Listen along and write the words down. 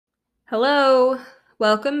Hello,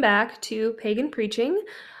 welcome back to Pagan Preaching.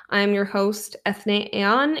 I'm your host, Ethne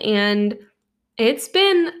Aon, and it's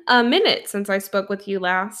been a minute since I spoke with you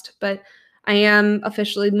last, but I am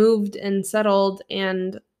officially moved and settled,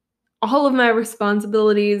 and all of my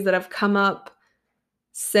responsibilities that have come up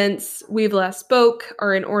since we've last spoke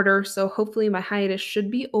are in order, so hopefully my hiatus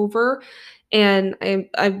should be over. And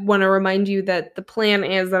I want to remind you that the plan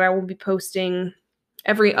is that I will be posting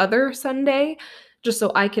every other Sunday just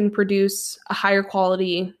so I can produce a higher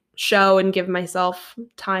quality show and give myself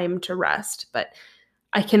time to rest. But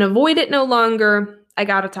I can avoid it no longer. I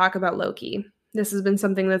got to talk about Loki. This has been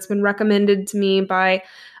something that's been recommended to me by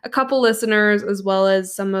a couple listeners, as well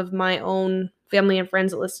as some of my own family and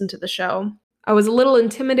friends that listen to the show. I was a little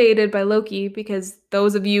intimidated by Loki because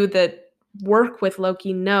those of you that work with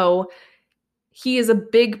Loki know he is a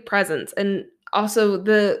big presence. And also,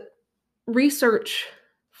 the research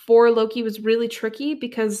for Loki was really tricky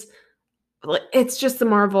because it's just the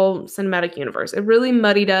Marvel Cinematic Universe. It really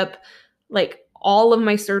muddied up like all of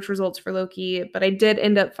my search results for Loki, but I did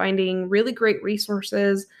end up finding really great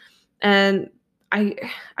resources, and I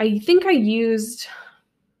think I used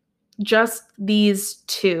just these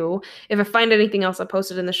two. If I find anything else, I'll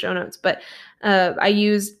post it in the show notes. But I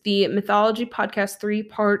used the Mythology Podcast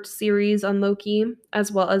 3-part series on Loki,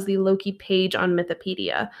 as well as the Loki page on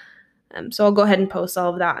Mythopedia. So I'll go ahead and post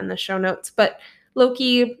all of that in the show notes. But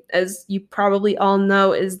Loki, as you probably all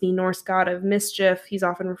know, is the Norse god of mischief. He's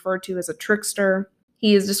often referred to as a trickster.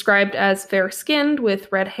 He is described as fair-skinned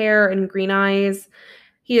with red hair and green eyes.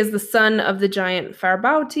 He is the son of the giant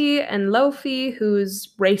Farbauti and Lofi, whose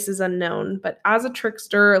race is unknown. But as a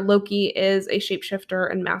trickster, Loki is a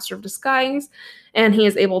shapeshifter and master of disguise, and he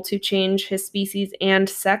is able to change his species and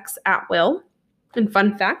sex at will. And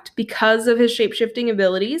fun fact, because of his shapeshifting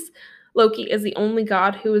abilities, Loki is the only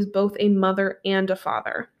god who is both a mother and a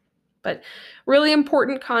father. But really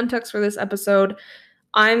important context for this episode,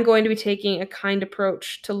 I'm going to be taking a kind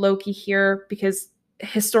approach to Loki here because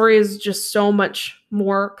his story is just so much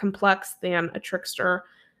more complex than a trickster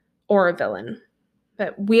or a villain.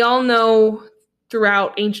 But we all know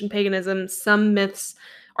throughout ancient paganism, some myths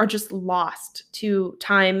are just lost to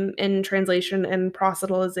time and translation and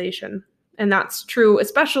proselytization. And that's true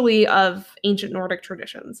especially of ancient Nordic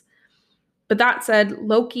traditions. But that said,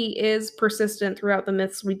 Loki is persistent throughout the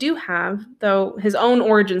myths we do have, though his own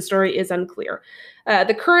origin story is unclear.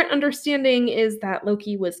 The current understanding is that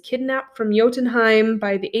Loki was kidnapped from Jotunheim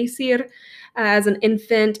by the Aesir as an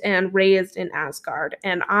infant and raised in Asgard.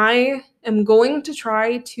 And I am going to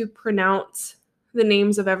try to pronounce the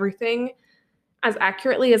names of everything as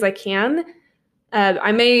accurately as I can.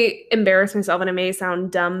 I may embarrass myself and it may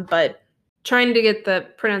sound dumb, but trying to get the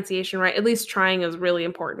pronunciation right, at least trying, is really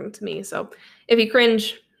important to me. So if you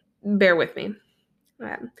cringe, bear with me.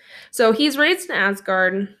 So he's raised in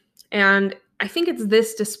Asgard, and I think it's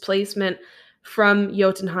this displacement from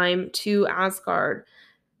Jotunheim to Asgard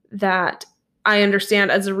that I understand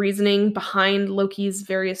as a reasoning behind Loki's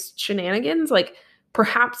various shenanigans. Like,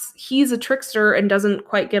 perhaps he's a trickster and doesn't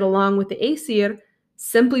quite get along with the Aesir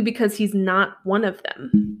simply because he's not one of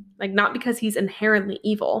them. Like, not because he's inherently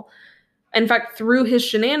evil. In fact, through his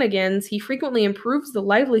shenanigans, he frequently improves the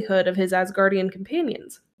livelihood of his Asgardian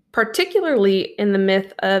companions, particularly in the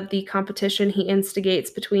myth of the competition he instigates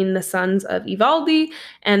between the sons of Ivaldi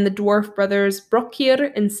and the dwarf brothers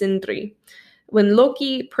Brokir and Sindri. When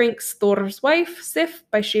Loki pranks Thor's wife, Sif,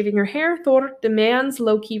 by shaving her hair, Thor demands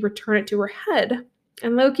Loki return it to her head.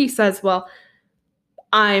 And Loki says, well,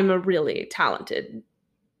 I'm a really talented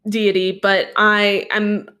deity, but I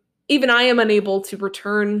am unable to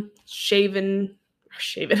return shaved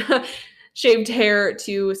hair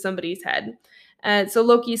to somebody's head. So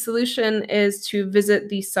Loki's solution is to visit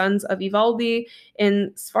the sons of Ivaldi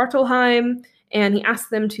in Svartalheim, and he asks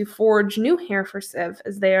them to forge new hair for Sif,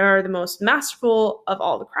 as they are the most masterful of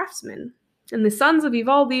all the craftsmen. And the sons of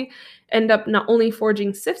Ivaldi end up not only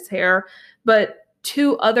forging Sif's hair, but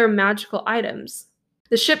 2 other magical items.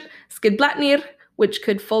 The ship Skidblatnir, which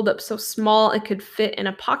could fold up so small it could fit in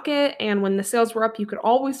a pocket, and when the sails were up, you could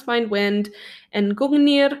always find wind, and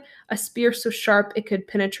Gungnir, a spear so sharp it could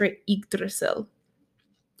penetrate Yggdrasil.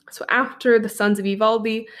 So after the sons of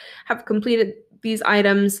Ivaldi have completed these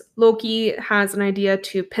items, Loki has an idea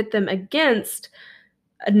to pit them against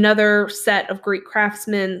another set of great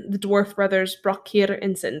craftsmen, the dwarf brothers Brokir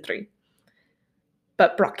and Sindri.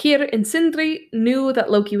 But Brokir and Sindri knew that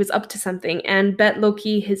Loki was up to something and bet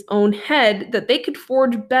Loki his own head that they could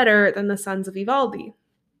forge better than the sons of Ivaldi.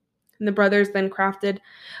 And the brothers then crafted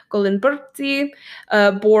Golinburti,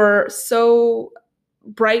 a boar so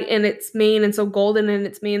bright in its mane and so golden in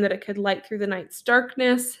its mane that it could light through the night's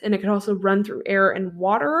darkness, and it could also run through air and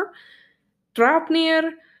water.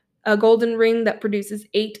 Draupnir, a golden ring that produces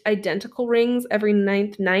 8 identical rings every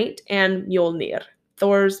 9th night, and Mjolnir,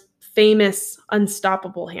 Thor's famous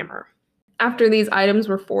unstoppable hammer. After these items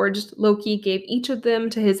were forged, Loki gave each of them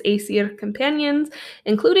to his Aesir companions,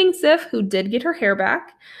 including Sif, who did get her hair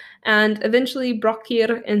back, and eventually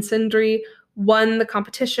Brokir and Sindri won the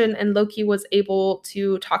competition, and Loki was able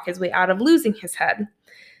to talk his way out of losing his head.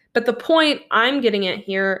 But the point I'm getting at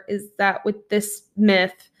here is that with this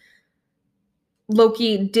myth,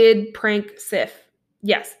 Loki did prank Sif,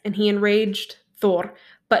 yes, and he enraged Thor,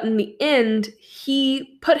 but in the end,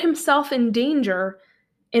 he put himself in danger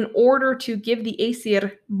in order to give the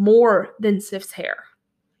Aesir more than Sif's hair.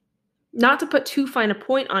 Not to put too fine a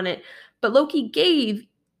point on it, but Loki gave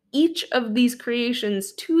each of these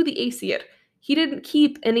creations to the Aesir. He didn't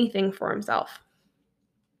keep anything for himself.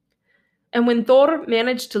 And when Thor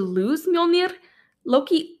managed to lose Mjolnir,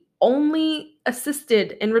 Loki only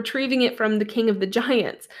assisted in retrieving it from the king of the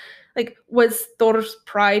giants. Like, was Thor's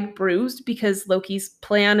pride bruised because Loki's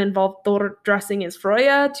plan involved Thor dressing as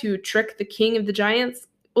Freya to trick the king of the giants?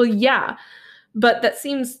 Well, yeah, but that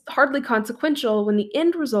seems hardly consequential when the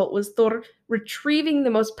end result was Thor retrieving the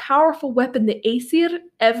most powerful weapon the Aesir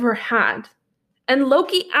ever had. And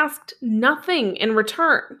Loki asked nothing in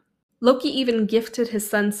return. Loki even gifted his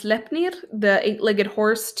son Sleipnir, the 8-legged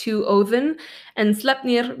horse, to Odin, and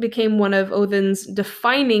Sleipnir became one of Odin's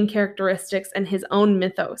defining characteristics in his own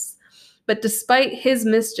mythos. But despite his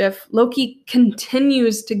mischief, Loki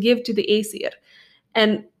continues to give to the Aesir.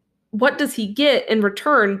 And what does he get in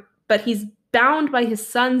return? But he's bound by his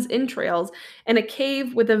son's entrails in a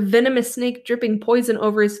cave with a venomous snake dripping poison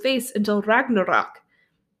over his face until Ragnarok.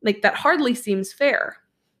 Like, that hardly seems fair.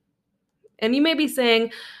 And you may be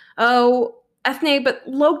saying, oh, Ethne, but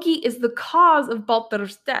Loki is the cause of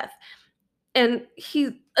Balder's death. And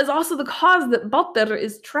he is also the cause that Balder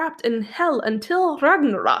is trapped in hell until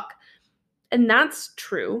Ragnarok. And that's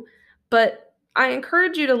true, but I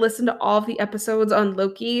encourage you to listen to all of the episodes on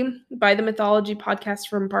Loki by the Mythology Podcast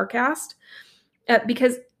from Parcast,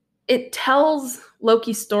 because it tells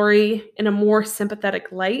Loki's story in a more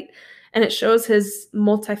sympathetic light, and it shows his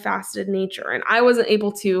multifaceted nature. And I wasn't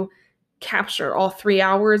able to capture all 3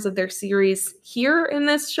 hours of their series here in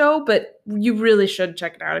this show, but you really should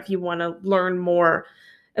check it out if you want to learn more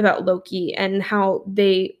about Loki and how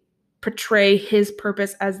they portray his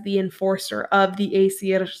purpose as the enforcer of the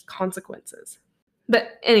Aesir's consequences.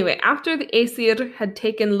 But anyway, after the Aesir had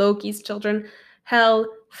taken Loki's children, Hel,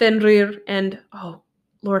 Fenrir, and, oh,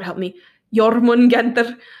 Lord help me,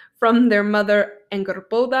 Jormungandr, from their mother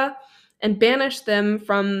Angerboda, and banished them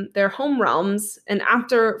from their home realms, and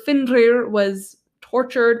after Fenrir was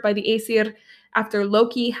tortured by the Aesir, after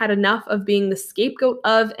Loki had enough of being the scapegoat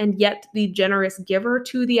of and yet the generous giver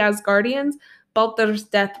to the Asgardians, Balder's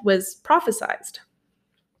death was prophesied.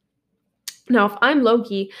 Now, if I'm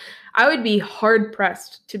Loki, I would be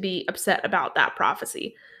hard-pressed to be upset about that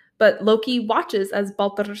prophecy. But Loki watches as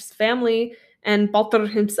Balder's family and Balder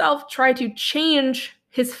himself try to change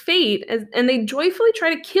his fate, and they joyfully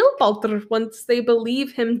try to kill Balder once they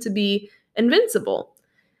believe him to be invincible.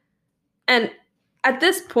 And at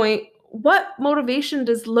this point, what motivation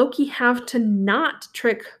does Loki have to not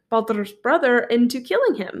trick Balder's brother into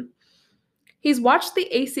killing him? He's watched the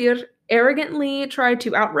Aesir arrogantly try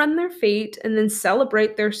to outrun their fate and then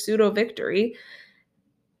celebrate their pseudo-victory.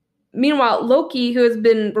 Meanwhile, Loki, who has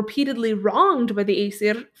been repeatedly wronged by the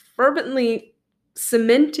Aesir, fervently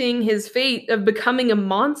cementing his fate of becoming a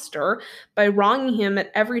monster by wronging him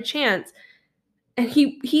at every chance. And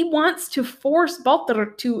he wants to force Balder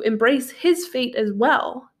to embrace his fate as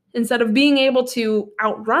well, instead of being able to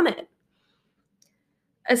outrun it.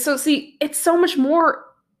 And so, see, it's so much more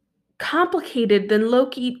complicated than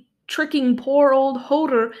Loki tricking poor old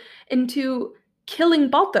Hoder into killing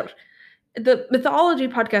Balder. The Mythology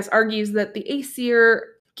Podcast argues that the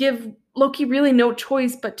Aesir give Loki really no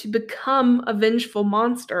choice but to become a vengeful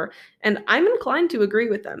monster, and I'm inclined to agree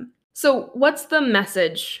with them. So what's the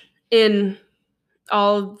message in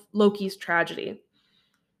all of Loki's tragedy?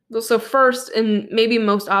 So first, and maybe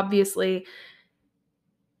most obviously,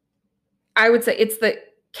 I would say it's that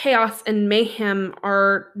chaos and mayhem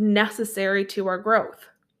are necessary to our growth.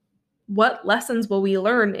 What lessons will we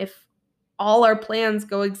learn if all our plans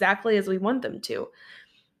go exactly as we want them to?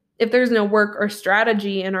 If there's no work or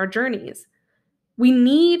strategy in our journeys? We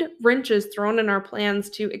need wrenches thrown in our plans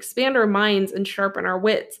to expand our minds and sharpen our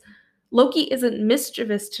wits. Loki isn't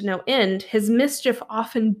mischievous to no end. His mischief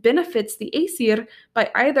often benefits the Aesir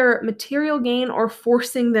by either material gain or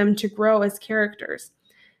forcing them to grow as characters.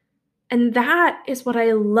 And that is what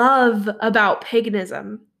I love about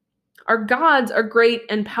paganism. Our gods are great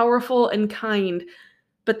and powerful and kind,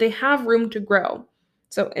 but they have room to grow.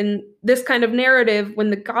 So, in this kind of narrative, when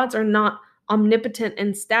the gods are not omnipotent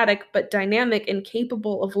and static, but dynamic and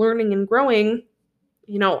capable of learning and growing,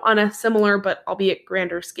 on a similar but albeit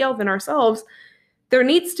grander scale than ourselves, there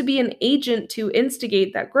needs to be an agent to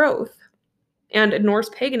instigate that growth. And in Norse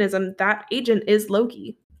paganism, that agent is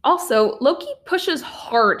Loki. Also, Loki pushes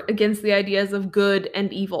hard against the ideas of good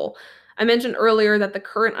and evil. I mentioned earlier that the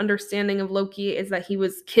current understanding of Loki is that he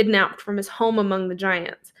was kidnapped from his home among the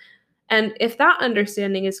giants. And if that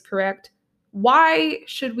understanding is correct, why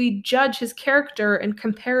should we judge his character in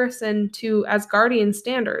comparison to Asgardian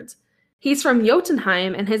standards? He's from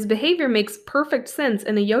Jotunheim, and his behavior makes perfect sense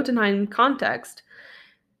in a Jotunheim context.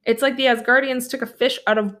 It's like the Asgardians took a fish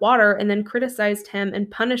out of water and then criticized him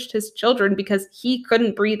and punished his children because he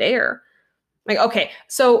couldn't breathe air. Like, okay,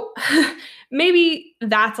 so maybe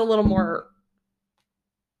that's a little more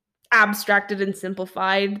abstracted and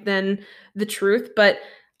simplified than the truth, but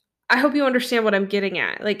I hope you understand what I'm getting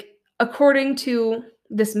at. Like, according to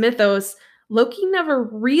this mythos, Loki never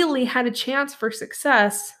really had a chance for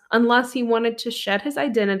success unless he wanted to shed his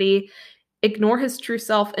identity, ignore his true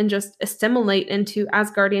self, and just assimilate into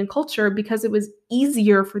Asgardian culture because it was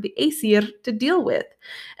easier for the Aesir to deal with.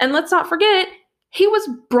 And let's not forget, he was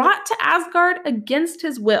brought to Asgard against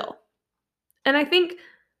his will. And I think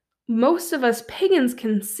most of us pagans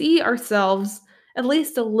can see ourselves at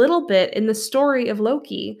least a little bit in the story of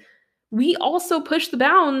Loki. We also push the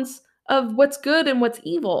bounds of what's good and what's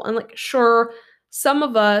evil. And sure, some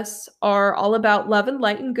of us are all about love and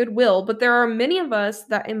light and goodwill, but there are many of us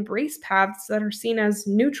that embrace paths that are seen as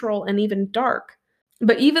neutral and even dark.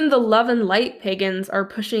 But even the love and light pagans are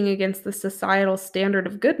pushing against the societal standard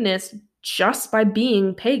of goodness just by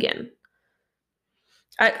being pagan.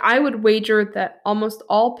 I would wager that almost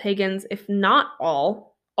all pagans, if not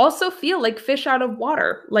all, also feel like fish out of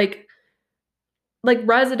water, like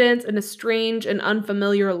residents in a strange and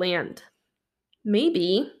unfamiliar land.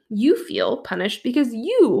 Maybe you feel punished because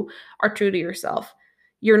you are true to yourself.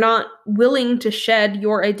 You're not willing to shed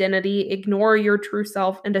your identity, ignore your true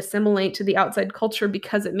self, and assimilate to the outside culture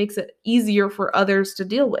because it makes it easier for others to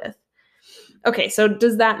deal with. Okay, so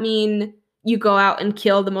does that mean you go out and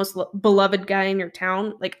kill the most beloved guy in your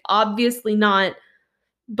town? Obviously not.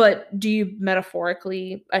 But do you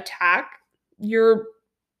metaphorically attack your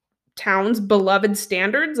town's beloved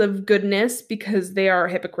standards of goodness because they are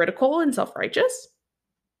hypocritical and self-righteous?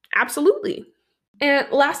 Absolutely. And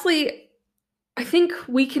lastly, I think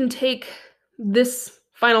we can take this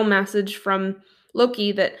final message from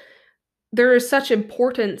Loki that there is such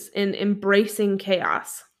importance in embracing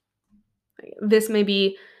chaos. This may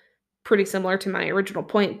be pretty similar to my original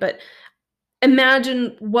point, but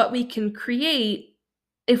imagine what we can create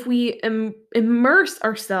if we immerse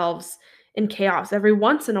ourselves in chaos every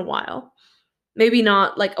once in a while. Maybe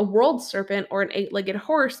not like a world serpent or an eight-legged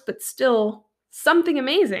horse, but still something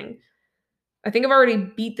amazing. I think I've already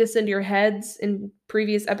beat this into your heads in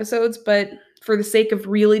previous episodes, but for the sake of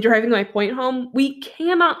really driving my point home, we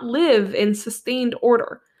cannot live in sustained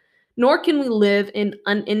order, nor can we live in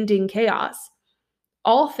unending chaos.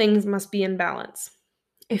 All things must be in balance.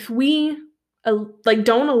 If we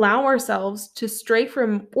don't allow ourselves to stray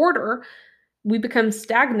from order, we become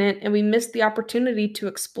stagnant and we miss the opportunity to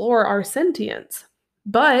explore our sentience.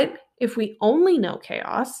 But if we only know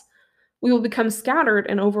chaos, we will become scattered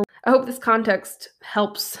and overwhelmed. I hope this context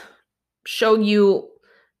helps show you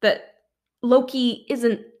that Loki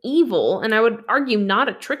isn't evil, and I would argue not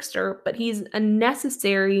a trickster, but he's a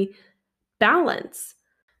necessary balance.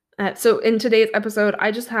 So in today's episode,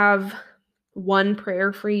 I just have one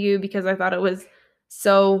prayer for you because I thought it was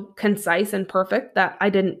so concise and perfect that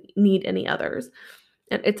I didn't need any others.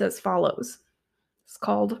 And it's as follows. It's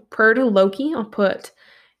called Prayer to Loki. I'll put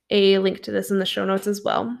a link to this in the show notes as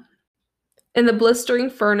well. In the blistering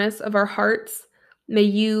furnace of our hearts, may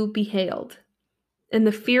you be hailed. In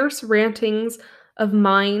the fierce rantings of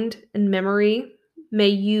mind and memory, may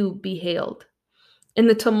you be hailed. In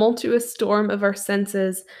the tumultuous storm of our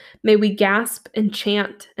senses, may we gasp and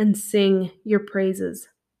chant and sing your praises.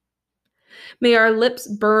 May our lips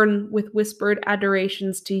burn with whispered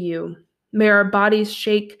adorations to you. May our bodies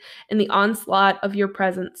shake in the onslaught of your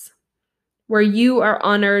presence. Where you are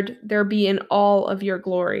honored, there be in all of your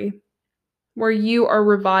glory. Where you are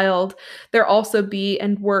reviled, there also be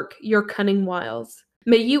and work your cunning wiles.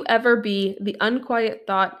 May you ever be the unquiet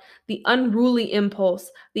thought, the unruly impulse,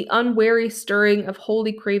 the unwary stirring of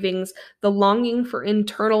holy cravings, the longing for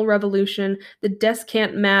internal revolution, the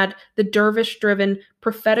descant mad, the dervish driven,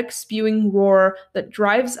 prophetic spewing roar that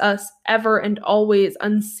drives us ever and always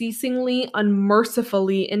unceasingly,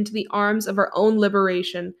 unmercifully into the arms of our own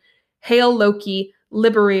liberation. Hail Loki,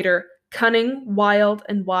 liberator, cunning, wild,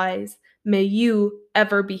 and wise. May you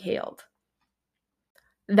ever be hailed.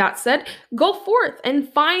 That said, go forth and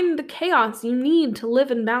find the chaos you need to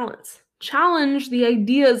live in balance. Challenge the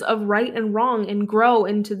ideas of right and wrong and grow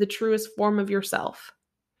into the truest form of yourself.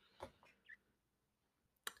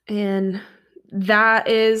 And that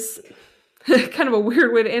is kind of a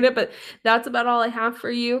weird way to end it, but that's about all I have for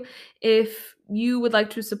you. If you would like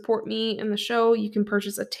to support me in the show, you can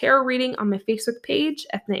purchase a tarot reading on my Facebook page,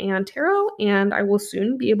 Ethne Aeon Tarot, and I will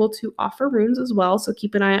soon be able to offer runes as well, so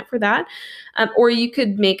keep an eye out for that. Or you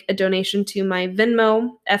could make a donation to my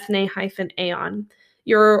Venmo, Ethne-Aeon.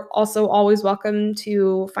 You're also always welcome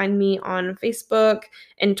to find me on Facebook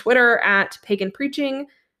and Twitter at Pagan Preaching,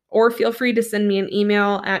 or feel free to send me an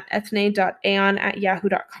email at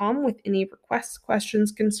ethne.aeon@yahoo.com with any requests,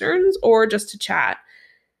 questions, concerns, or just to chat.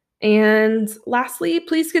 And lastly,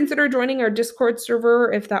 please consider joining our Discord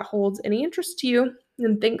server if that holds any interest to you.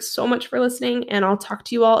 And thanks so much for listening, and I'll talk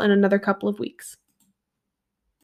to you all in another couple of weeks.